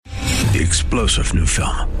The explosive new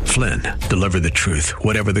film, Flynn, deliver the truth,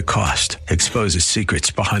 whatever the cost, exposes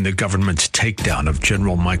secrets behind the government's takedown of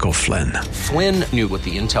General Michael Flynn. Flynn knew what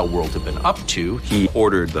the intel world had been up to. He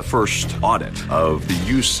ordered the first audit of the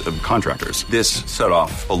use of contractors. This set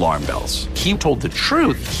off alarm bells. He told the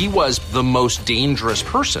truth. He was the most dangerous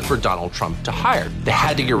person for Donald Trump to hire. They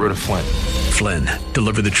had to get rid of Flynn. Flynn,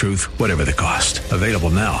 deliver the truth, whatever the cost. Available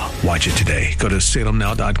now. Watch it today. Go to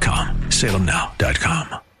salemnow.com.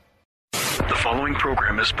 salemnow.com. The following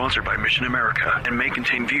program is sponsored by Mission America and may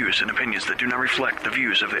contain views and opinions that do not reflect the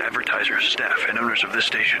views of the advertisers, staff, and owners of this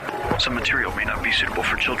station. Some material may not be suitable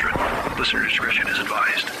for children. Listener discretion is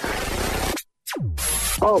advised.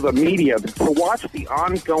 Oh, the media. To watch the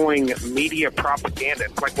ongoing media propaganda,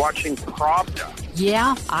 it's like watching Pravda.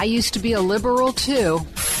 Yeah, I used to be a liberal, too.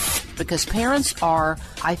 Because parents are,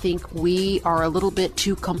 I think we are a little bit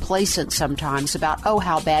too complacent sometimes about, oh,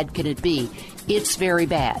 how bad can it be? It's very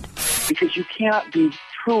bad. Because you can't be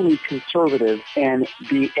truly conservative and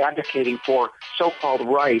be advocating for so-called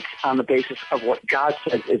rights on the basis of what God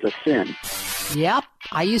says is a sin. Yep,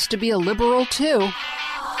 I used to be a liberal, too.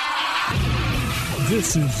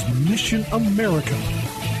 This is Mission America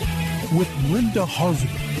with Linda Harvey.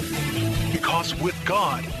 Because with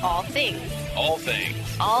God, all things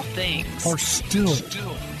are still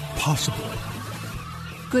possible.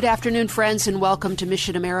 Good afternoon, friends, and welcome to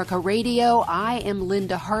Mission America Radio. I am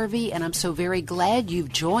Linda Harvey, and I'm so very glad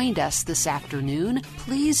you've joined us this afternoon.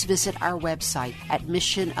 Please visit our website at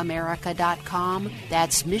missionamerica.com.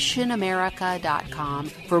 That's missionamerica.com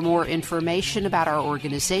for more information about our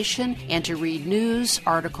organization and to read news,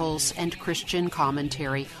 articles, and Christian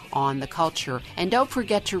commentary on the culture. And don't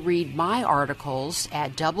forget to read my articles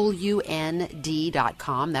at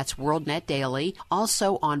WND.com. That's WorldNet Daily.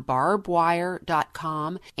 Also on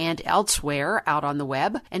barbedwire.com and elsewhere out on the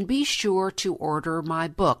web. And be sure to order my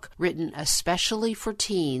book, written especially for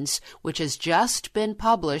teens, which has just been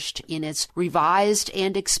published in its revised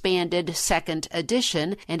and expanded second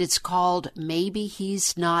edition, and it's called Maybe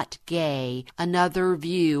He's Not Gay, Another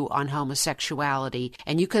View on Homosexuality.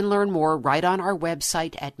 And you can learn more right on our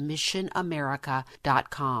website at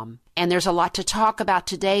missionamerica.com. And there's a lot to talk about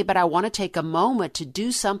today, but I want to take a moment to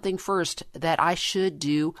do something first that I should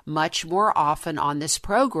do much more often on this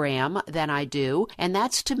program than I do, and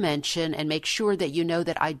that's to mention and make sure that you know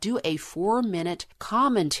that I do a 4-minute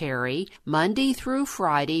commentary Monday through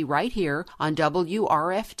Friday right here on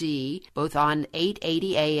WRFD, both on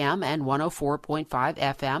 880 AM and 104.5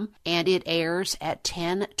 FM, and it airs at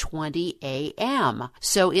 10:20 AM.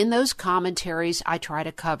 So in those commentaries, I try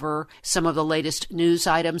to cover some of the latest news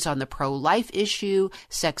items on the pro-life issue,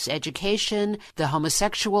 sex education, the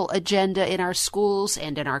homosexual agenda in our schools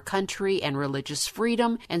and in our country, and religious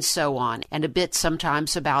freedom, and so on, and a bit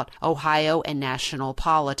sometimes about Ohio and national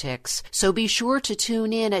politics. So be sure to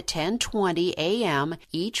tune in at 10:20 a.m.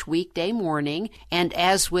 each weekday morning, and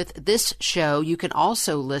as with this show, you can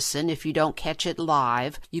also listen if you don't catch it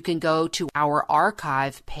live. You can go to our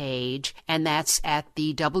archive page, and that's at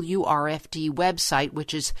the WRFD website,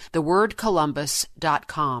 which is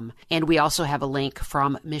thewordcolumbus.com. And we also have a link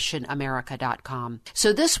from missionamerica.com.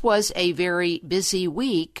 So this was a very busy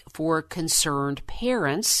week for concerned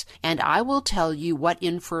parents, and I will tell you what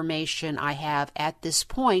information I have at this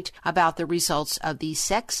point about the results of the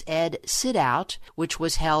Sex Ed Sit-Out, which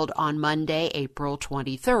was held on Monday, April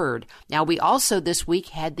 23rd. Now, we also this week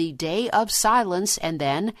had the Day of Silence and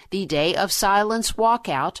then the Day of Silence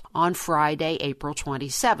Walkout on Friday, April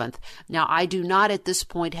 27th. Now, I do not at this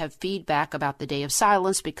point have feedback about the Day of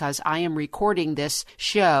Silence because I am recording this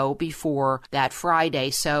show before that Friday.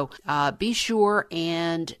 So be sure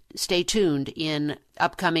and stay tuned in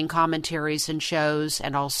upcoming commentaries and shows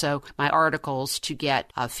and also my articles to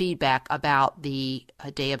get feedback about the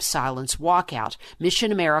Day of Silence walkout.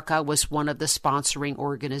 Mission America was one of the sponsoring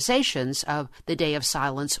organizations of the Day of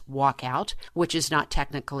Silence walkout, which is not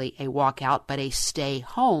technically a walkout, but a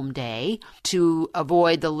stay-home day. To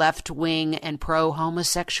avoid the left-wing and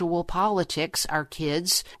pro-homosexual politics our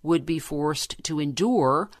kids would be forced to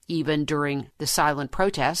endure even during the silent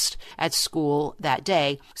protest at school that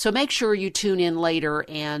day. So make sure you tune in later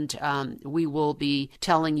and we will be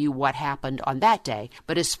telling you what happened on that day.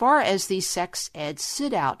 But as far as the Sex Ed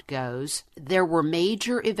Sit-Out goes, there were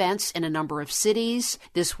major events in a number of cities.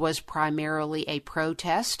 This was primarily a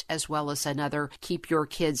protest as well as another Keep Your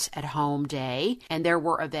Kids at Home Day. And there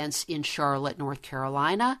were events in Charlotte, North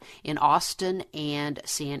Carolina, in Austin and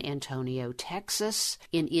San Antonio, Texas,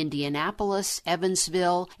 in Indianapolis,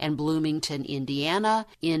 Evansville, and Bloomington, Indiana,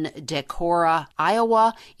 in Decorah,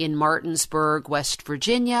 Iowa, in Martinsburg, West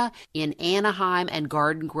Virginia, in Anaheim and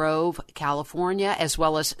Garden Grove, California, as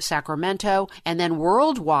well as Sacramento. And then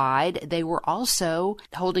worldwide, they were also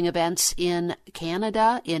holding events in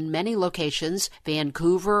Canada in many locations,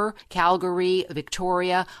 Vancouver, Calgary,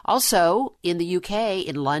 Victoria, also in the UK,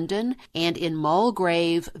 in London, and in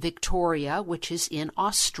Mulgrave, Victoria, which is in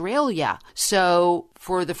Australia. So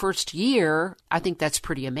for the first year, I think that's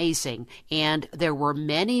pretty amazing. And there were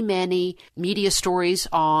many, many media stories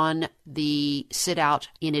on the sit-out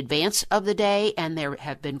in advance of the day, and there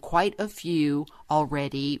have been quite a few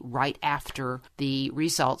already right after the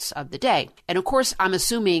results of the day. And of course, I'm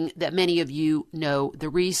assuming that many of you know the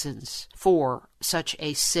reasons for such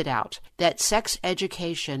a sit-out, that sex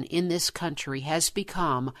education in this country has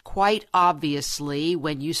become, quite obviously,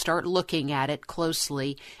 when you start looking at it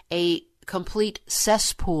closely, a complete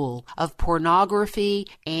cesspool of pornography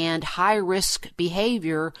and high-risk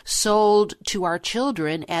behavior sold to our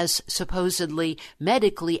children as supposedly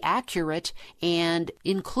medically accurate and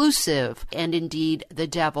inclusive. And indeed, the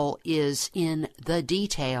devil is in the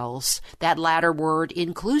details. That latter word,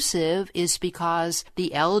 inclusive, is because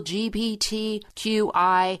the LGBTQI,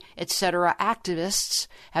 etc. activists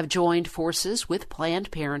have joined forces with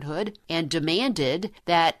Planned Parenthood and demanded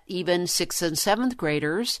that even 6th and 7th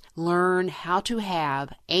graders learn how to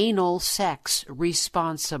have anal sex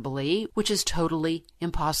responsibly, which is totally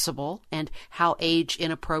impossible. And how age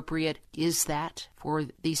inappropriate is that for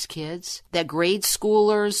these kids? That grade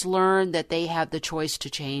schoolers learn that they have the choice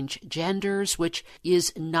to change genders, which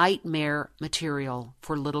is nightmare material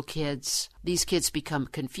for little kids. These kids become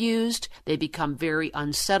confused, they become very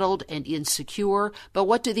unsettled and insecure, but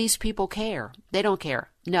what do these people care? They don't care.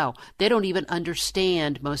 No, they don't even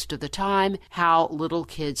understand most of the time how little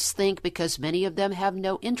kids think, because many of them have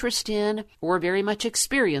no interest in or very much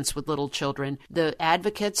experience with little children. The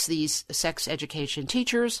advocates, these sex education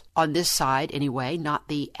teachers, on this side anyway, not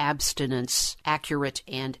the abstinence, accurate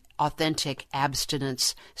and authentic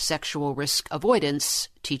abstinence, sexual risk avoidance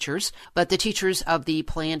teachers, but the teachers of the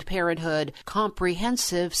Planned Parenthood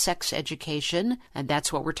comprehensive sex education, and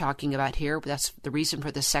that's what we're talking about here. That's the reason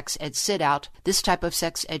for the sex ed sit-out. This type of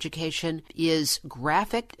sex education is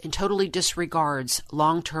graphic and totally disregards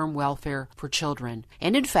long-term welfare for children.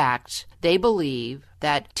 And in fact, they believe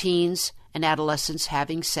that teens and adolescents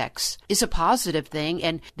having sex is a positive thing,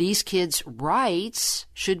 and these kids' rights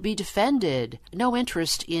should be defended. No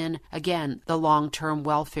interest in, again, the long-term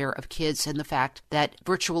welfare of kids, and the fact that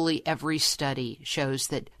virtually every study shows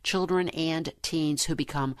that children and teens who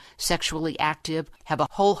become sexually active have a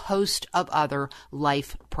whole host of other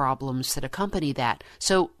life problems that accompany that.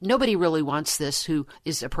 So nobody really wants this who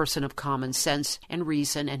is a person of common sense and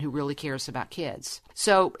reason and who really cares about kids.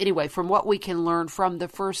 So anyway, from what we can learn from the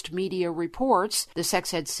first media reports, the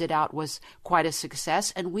sex ed sit-out was quite a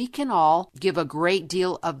success, and we can all give a great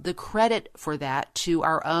deal of the credit for that to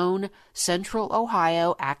our own Central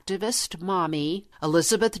Ohio activist mommy,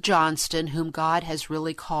 Elizabeth Johnston, whom God has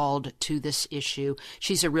really called to this issue.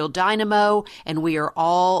 She's a real dynamo, and we are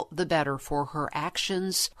all the better for her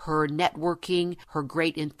actions, her networking, her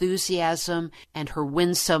great enthusiasm, and her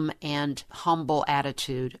winsome and humble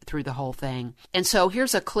attitude through the whole thing. And so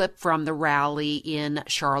here's a clip from the rally in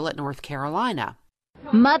Charlotte, North Carolina.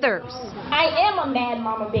 Mothers. I am a mad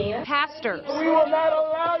mama bear. Pastors. We will not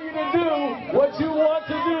allow you to do what you want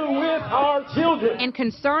to do with our children. And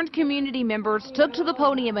concerned community members took to the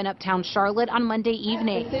podium in Uptown Charlotte on Monday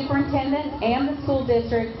evening. The superintendent and the school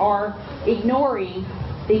district are ignoring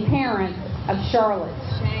the parents of Charlotte.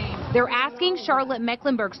 They're asking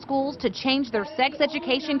Charlotte-Mecklenburg schools to change their sex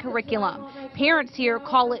education curriculum. Parents here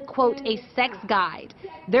call it, quote, a sex guide.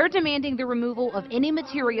 They're demanding the removal of any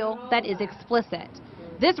material that is explicit.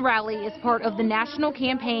 This rally is part of the national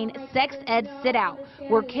campaign Sex Ed Sit-Out,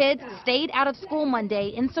 where kids stayed out of school Monday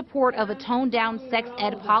in support of a toned-down sex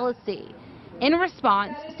ed policy. In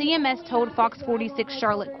response, CMS told Fox 46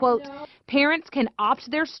 Charlotte, quote, parents can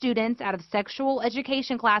opt their students out of sexual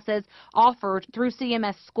education classes offered through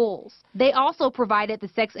CMS schools. They also provided the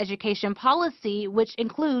sex education policy, which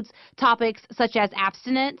includes topics such as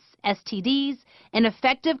abstinence, STDs, and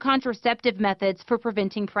effective contraceptive methods for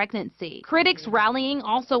preventing pregnancy. Critics rallying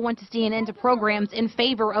also want to see an end to programs in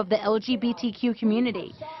favor of the LGBTQ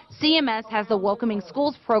community. CMS has the Welcoming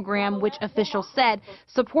Schools program, which officials said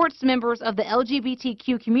supports members of the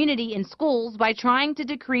LGBTQ community in schools by trying to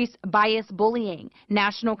decrease bias bullying.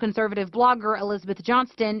 National conservative blogger Elizabeth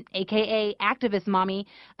Johnston, aka Activist Mommy,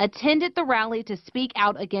 attended the rally to speak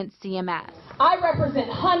out against CMS. I represent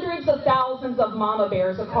hundreds of thousands of mama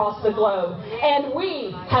bears across the globe, and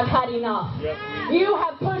we have had enough. You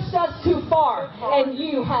have pushed us too far, and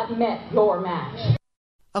you have met your match.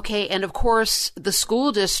 Okay, and of course, the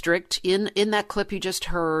school district, in that clip you just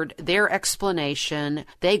heard, their explanation,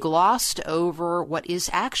 they glossed over what is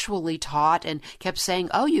actually taught and kept saying,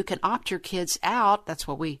 oh, you can opt your kids out. That's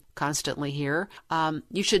what we constantly hear.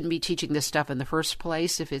 You shouldn't be teaching this stuff in the first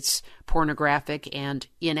place if it's pornographic and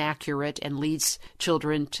inaccurate and leads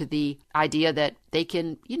children to the idea that they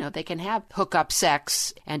can have hookup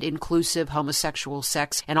sex and inclusive homosexual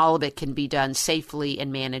sex, and all of it can be done safely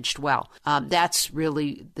and managed well. That's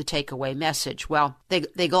really the takeaway message. Well,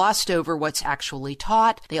 they glossed over what's actually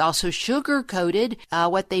taught. They also sugar-coated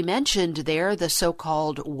what they mentioned there, the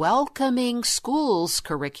so-called welcoming schools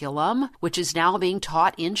curriculum, which is now being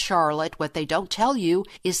taught in Charlotte. What they don't tell you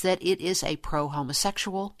is that it is a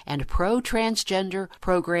pro-homosexual and pro-transgender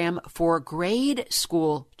program for grade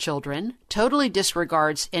school children. Totally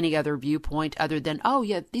disregards any other viewpoint other than, oh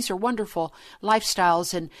yeah, these are wonderful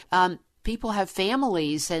lifestyles, and people have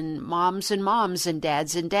families, and moms and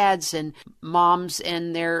dads and moms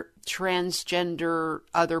and their transgender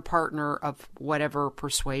other partner of whatever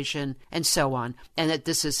persuasion and so on, and that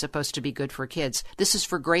this is supposed to be good for kids. This is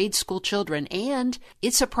for grade school children, and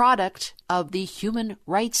it's a product of the Human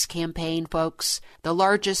Rights Campaign, folks, the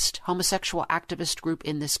largest homosexual activist group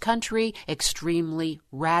in this country, extremely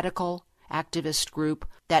radical activist group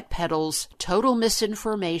that peddles total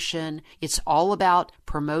misinformation. It's all about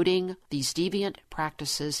promoting these deviant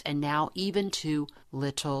practices, and now even to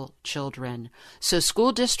little children. So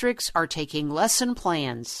school districts are taking lesson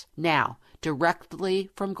plans now directly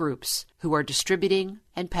from groups who are distributing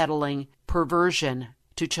and peddling perversion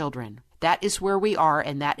to children. That is where we are,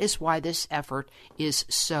 and that is why this effort is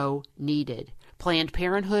so needed. Planned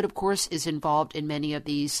Parenthood, of course, is involved in many of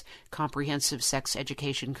these comprehensive sex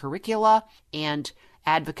education curricula, and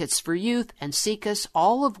Advocates for Youth and SICUS,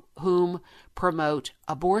 all of whom promote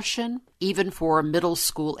abortion, even for middle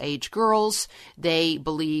school age girls. They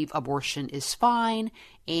believe abortion is fine,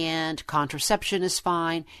 and contraception is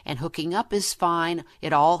fine, and hooking up is fine.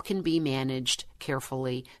 It all can be managed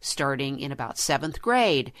carefully starting in about 7th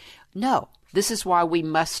grade. No. This is why we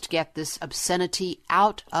must get this obscenity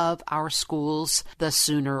out of our schools. The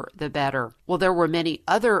sooner, the better. Well, there were many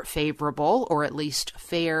other favorable, or at least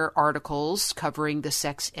fair, articles covering the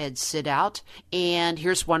sex ed sit-out. And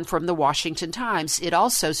here's one from the Washington Times. It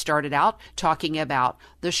also started out talking about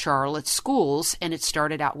the Charlotte schools, and it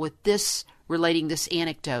started out with this, relating this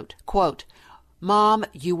anecdote. Quote, "Mom,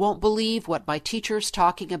 you won't believe what my teacher's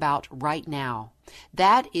talking about right now."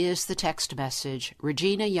 That is the text message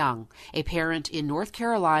Regina Young, a parent in North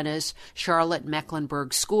Carolina's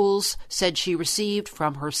Charlotte-Mecklenburg schools, said she received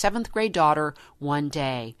from her 7th grade daughter one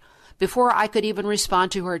day. Before I could even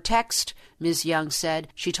respond to her text, Ms. Young said,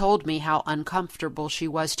 she told me how uncomfortable she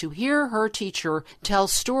was to hear her teacher tell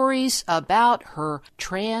stories about her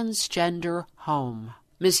transgender home.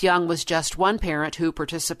 Ms. Young was just one parent who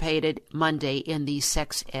participated Monday in the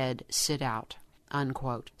sex ed sit-out.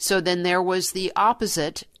 Unquote. So then there was the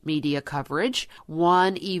opposite media coverage.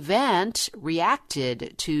 One event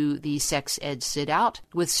reacted to the sex ed sit-out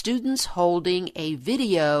with students holding a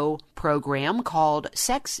video program called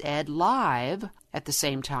Sex Ed Live at the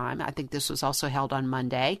same time. I think this was also held on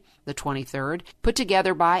Monday, the 23rd, put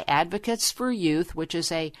together by Advocates for Youth, which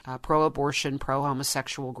is a pro-abortion,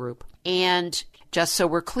 pro-homosexual group. And just so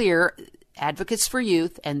we're clear, Advocates for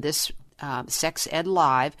Youth and this Sex Ed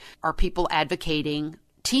Live are people advocating,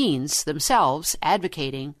 teens themselves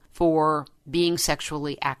advocating for being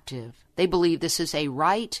sexually active. They believe this is a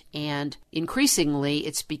right, and increasingly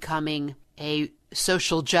it's becoming a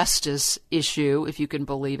social justice issue, if you can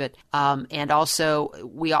believe it. And also,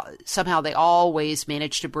 somehow they always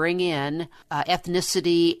manage to bring in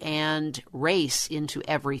ethnicity and race into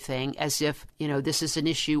everything, as if, this is an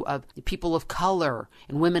issue of people of color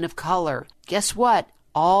and women of color. Guess what?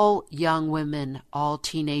 All young women, all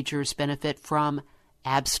teenagers benefit from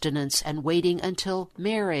abstinence and waiting until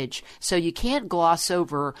marriage. So you can't gloss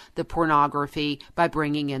over the pornography by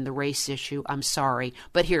bringing in the race issue. I'm sorry.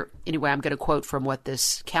 But here, anyway, I'm going to quote from what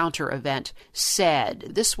this counter event said.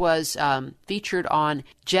 This was featured on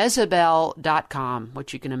Jezebel.com,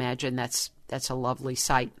 which you can imagine that's a lovely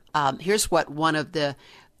site. Here's what one of the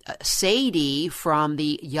Sadie from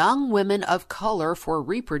the Young Women of Color for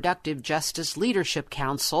Reproductive Justice Leadership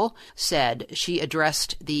Council said. She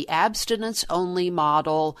addressed the abstinence-only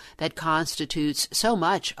model that constitutes so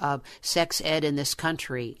much of sex ed in this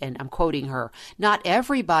country, and I'm quoting her. "Not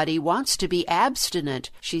everybody wants to be abstinent,"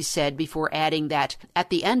 she said, before adding that at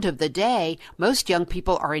the end of the day, most young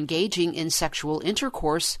people are engaging in sexual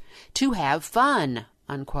intercourse to have fun.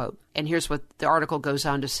 Unquote. And here's what the article goes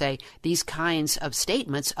on to say. These kinds of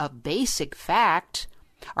statements of basic fact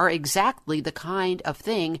are exactly the kind of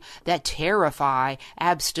thing that terrify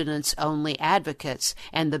abstinence-only advocates,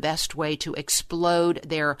 and the best way to explode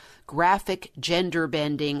their graphic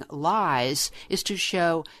gender-bending lies is to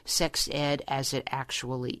show sex ed as it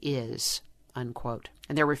actually is, unquote.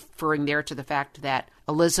 And they're referring there to the fact that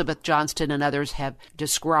Elizabeth Johnston and others have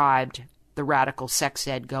described the radical sex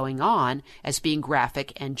ed going on as being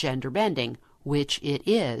graphic and gender-bending, which it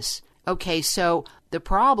is. Okay, so the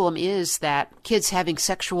problem is that kids having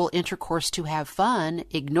sexual intercourse to have fun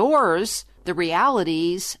ignores the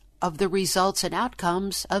realities of the results and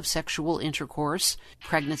outcomes of sexual intercourse,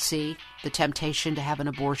 pregnancy, the temptation to have an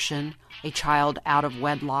abortion, a child out of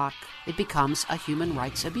wedlock. It becomes a human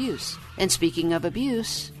rights abuse. And speaking of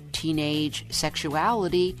abuse, teenage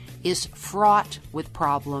sexuality is fraught with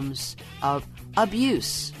problems of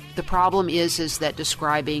abuse. The problem is that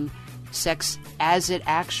describing sex as it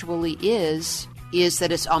actually is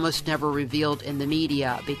that it's almost never revealed in the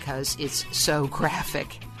media because it's so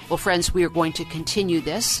graphic. Well, friends, we are going to continue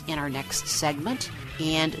this in our next segment.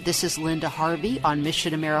 And this is Linda Harvey on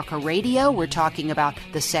Mission America Radio. We're talking about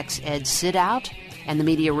the sex ed sit-out and the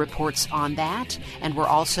media reports on that. And we're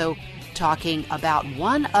also talking about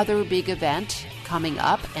one other big event coming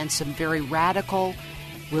up and some very radical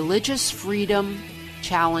religious freedom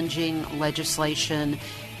challenging legislation.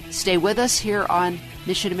 Stay with us here on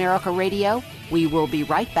Mission America Radio. We will be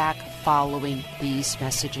right back following these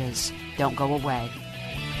messages. Don't go away.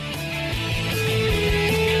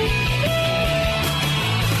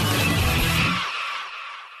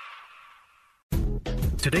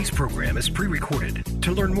 Today's program is pre-recorded.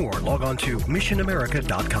 To learn more, log on to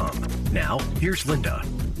missionamerica.com. Now, here's Linda.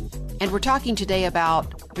 And we're talking today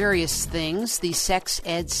about various things, the sex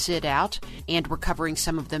ed sit-out, and we're covering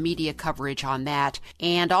some of the media coverage on that,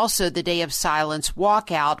 and also the Day of Silence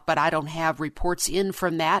walkout, but I don't have reports in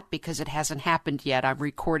from that because it hasn't happened yet. I'm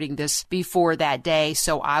recording this before that day,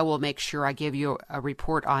 so I will make sure I give you a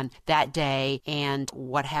report on that day and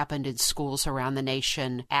what happened in schools around the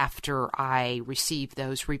nation after I received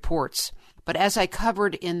those reports. But as I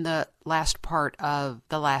covered in the last part of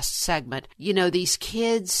the last segment, you know, these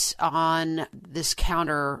kids on this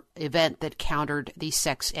counter event that countered the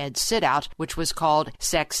sex ed sit-out, which was called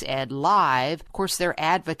Sex Ed Live. Of course, they're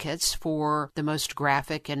advocates for the most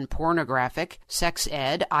graphic and pornographic sex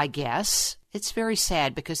ed, I guess. It's very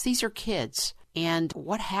sad because these are kids. And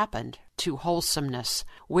what happened to wholesomeness?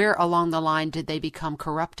 Where along the line did they become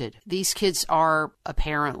corrupted? These kids are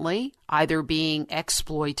apparently either being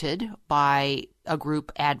exploited by a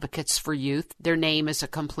group, Advocates for Youth. Their name is a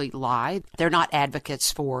complete lie. They're not advocates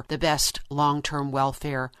for the best long-term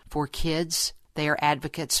welfare for kids. They are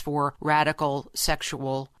advocates for radical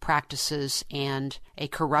sexual practices and a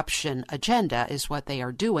corruption agenda is what they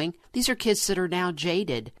are doing. These are kids that are now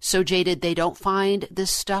jaded. So jaded they don't find this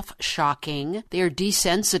stuff shocking. They are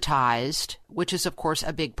desensitized, which is, of course,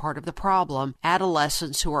 a big part of the problem.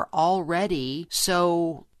 Adolescents who are already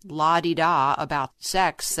so la-di-da about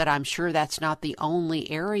sex that I'm sure that's not the only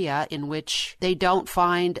area in which they don't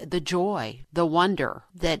find the joy, the wonder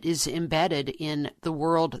that is embedded in the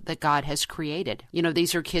world that God has created. You know,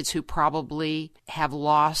 these are kids who probably have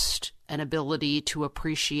lost an ability to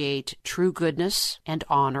appreciate true goodness and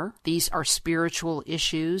honor. These are spiritual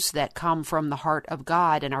issues that come from the heart of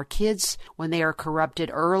God, and our kids, when they are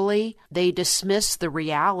corrupted early, they dismiss the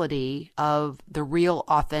reality of the real,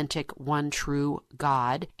 authentic, one true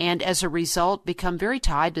God, and as a result become very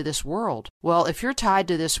tied to this world. Well, if you're tied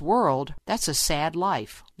to this world, that's a sad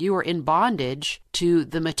life. You are in bondage to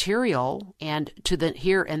the material and to the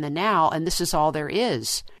here and the now, and this is all there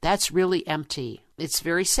is. That's really empty. It's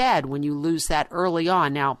very sad when you lose that early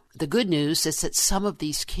on. Now, the good news is that some of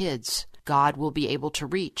these kids God will be able to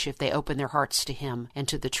reach if they open their hearts to Him and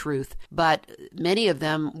to the truth. But many of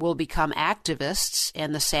them will become activists,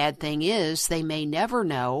 and the sad thing is they may never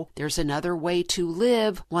know there's another way to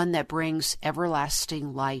live, one that brings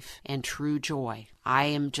everlasting life and true joy. I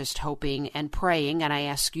am just hoping and praying, and I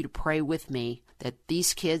ask you to pray with me, that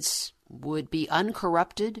these kids would be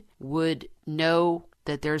uncorrupted, would know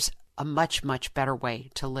that there's a much, much better way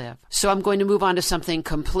to live. So I'm going to move on to something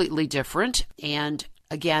completely different, and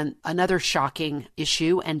again, another shocking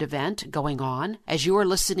issue and event going on. As you are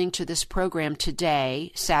listening to this program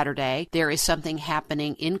today, Saturday, there is something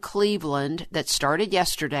happening in Cleveland that started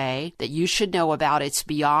yesterday that you should know about. It's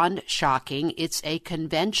beyond shocking. It's a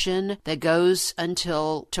convention that goes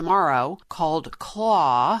until tomorrow called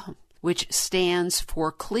CLAW, which stands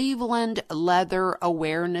for Cleveland Leather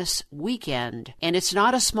Awareness Weekend. And it's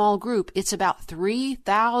not a small group. It's about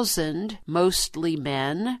 3,000, mostly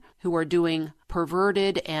men, who are doing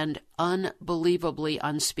perverted and unbelievably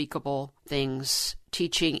unspeakable things,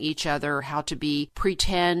 teaching each other how to be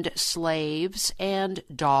pretend slaves and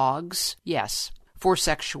dogs. Yes, for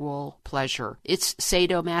sexual pleasure. It's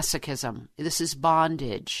sadomasochism. This is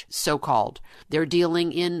bondage, so-called. They're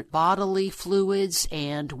dealing in bodily fluids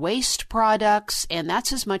and waste products, and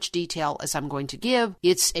that's as much detail as I'm going to give.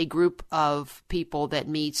 It's a group of people that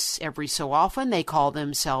meets every so often. They call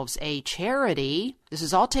themselves a charity. This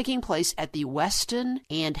is all taking place at the Westin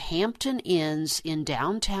and Hampton Inns in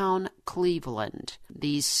downtown Cleveland.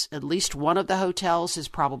 At least one of the hotels is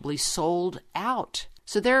probably sold out.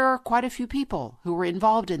 So there are quite a few people who are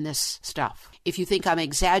involved in this stuff. If you think I'm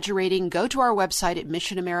exaggerating, go to our website at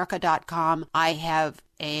missionamerica.com. I have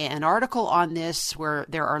an article on this where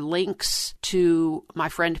there are links to my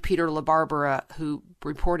friend Peter LaBarbera who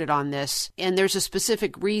reported on this. And there's a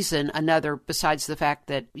specific reason, besides the fact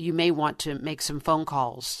that you may want to make some phone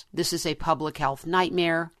calls. This is a public health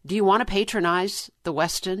nightmare. Do you want to patronize the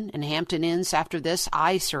Westin and Hampton Inns after this?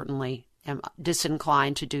 I certainly am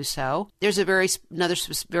disinclined to do so. There's another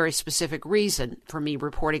very specific reason for me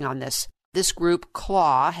reporting on this. This group,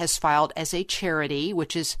 Claw, has filed as a charity,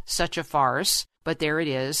 which is such a farce, but there it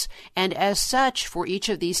is. And as such, for each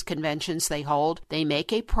of these conventions they hold, they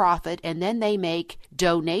make a profit, and then they make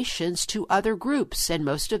donations to other groups. And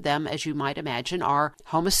most of them, as you might imagine, are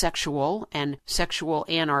homosexual and sexual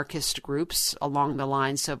anarchist groups along the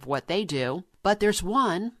lines of what they do. But there's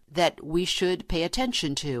one that we should pay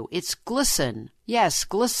attention to. It's GLSEN. Yes,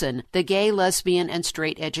 GLSEN, the Gay, Lesbian, and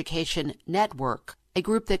Straight Education Network, a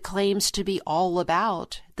group that claims to be all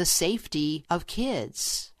about the safety of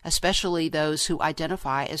kids, especially those who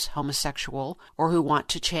identify as homosexual or who want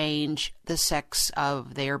to change the sex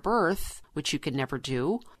of their birth, which you can never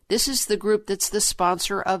do. This is the group that's the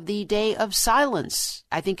sponsor of the Day of Silence.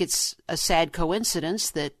 I think it's a sad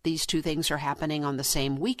coincidence that these two things are happening on the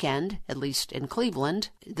same weekend, at least in Cleveland.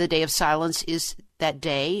 The Day of Silence is that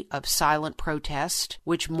day of silent protest,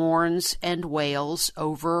 which mourns and wails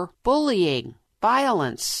over bullying,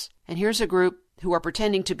 violence. And here's a group who are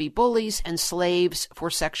pretending to be bullies and slaves for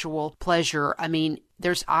sexual pleasure. I mean,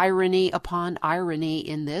 there's irony upon irony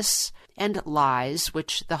in this, and lies,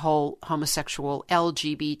 which the whole homosexual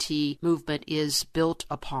LGBT movement is built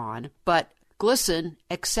upon. But GLSEN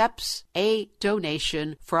accepts a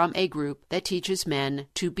donation from a group that teaches men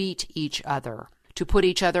to beat each other, to put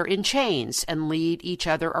each other in chains and lead each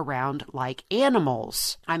other around like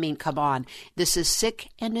animals. I mean, come on. This is sick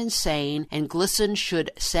and insane, and GLSEN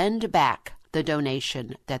should send back the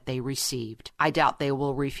donation that they received. I doubt they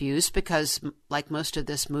will refuse because, like most of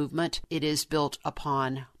this movement, it is built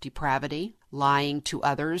upon depravity, lying to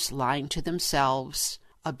others, lying to themselves,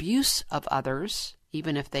 abuse of others,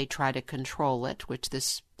 even if they try to control it, which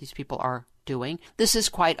these people are doing. This is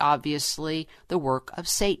quite obviously the work of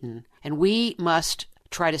Satan, and we must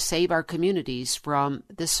try to save our communities from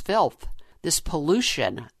this filth, this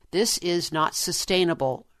pollution. This is not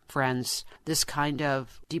sustainable, friends, this kind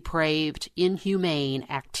of depraved, inhumane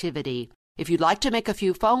activity. If you'd like to make a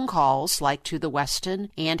few phone calls, like to the Westin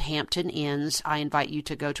and Hampton Inns, I invite you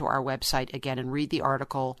to go to our website again and read the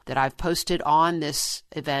article that I've posted on this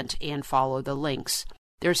event and follow the links.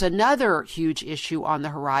 There's another huge issue on the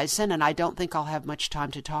horizon, and I don't think I'll have much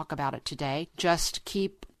time to talk about it today. Just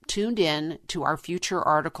keep tuned in to our future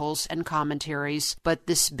articles and commentaries. But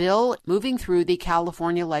this bill moving through the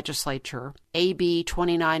California legislature, AB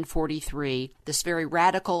 2943, this very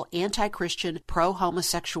radical anti-Christian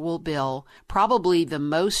pro-homosexual bill, probably the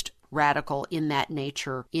most radical in that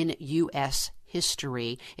nature in U.S.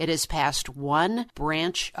 history. It has passed one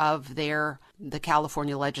branch of the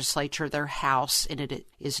California legislature, their House, and it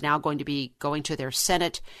is now going to be going to their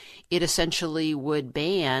Senate. It essentially would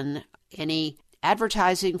ban any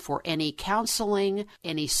advertising for any counseling,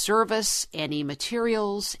 any service, any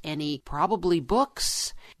materials, any probably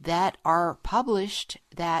books that are published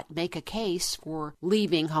that make a case for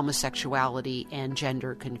leaving homosexuality and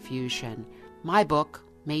gender confusion. My book,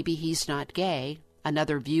 Maybe He's Not Gay,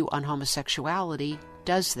 Another View on Homosexuality,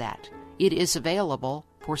 does that. It is available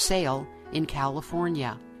for sale in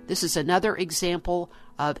California. This is another example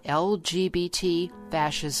of LGBT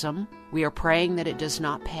fascism. We are praying that it does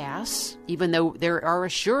not pass, even though there are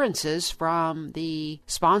assurances from the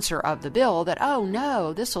sponsor of the bill that, oh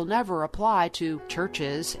no, this will never apply to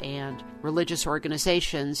churches and religious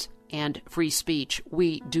organizations and free speech.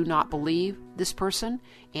 We do not believe this person,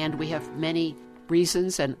 and we have many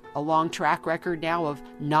reasons and a long track record now of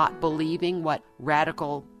not believing what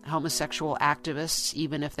radical homosexual activists,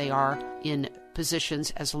 even if they are in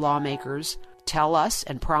positions as lawmakers, tell us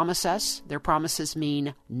and promise us. Their promises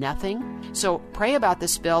mean nothing. So pray about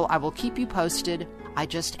this bill. I will keep you posted. I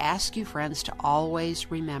just ask you, friends, to always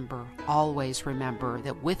remember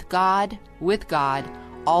that with God,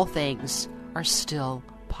 all things are still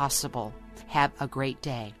possible. Have a great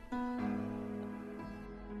day.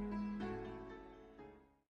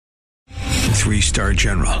 Three-star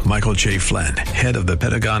General Michael J. Flynn, head of the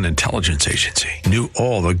Pentagon Intelligence Agency, knew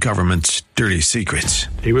all the government's dirty secrets.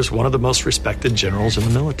 He was one of the most respected generals in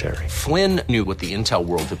the military. Flynn knew what the intel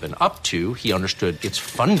world had been up to. He understood its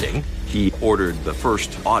funding. He ordered the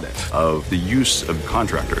first audit of the use of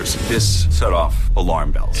contractors. This set off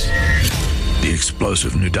alarm bells. The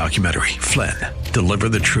explosive new documentary, Flynn, Deliver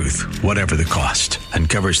the Truth, Whatever the Cost,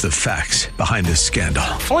 uncovers the facts behind this scandal.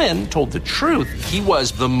 Flynn told the truth. He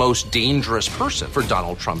was the most dangerous person for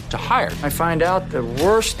Donald Trump to hire. I find out the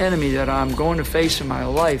worst enemy that I'm going to face in my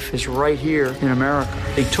life is right here in America.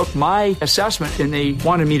 They took my assessment and they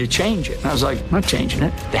wanted me to change it. And I was like, I'm not changing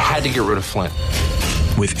it. They had to get rid of Flynn.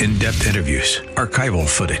 With in-depth interviews, archival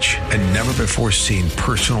footage, and never-before-seen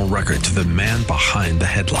personal records of the man behind the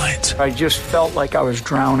headlines. I just felt like I was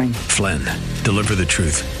drowning. Flynn, Deliver the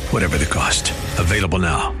Truth, Whatever the Cost. Available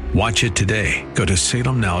now. Watch it today. Go to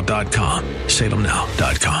salemnow.com.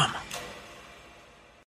 salemnow.com.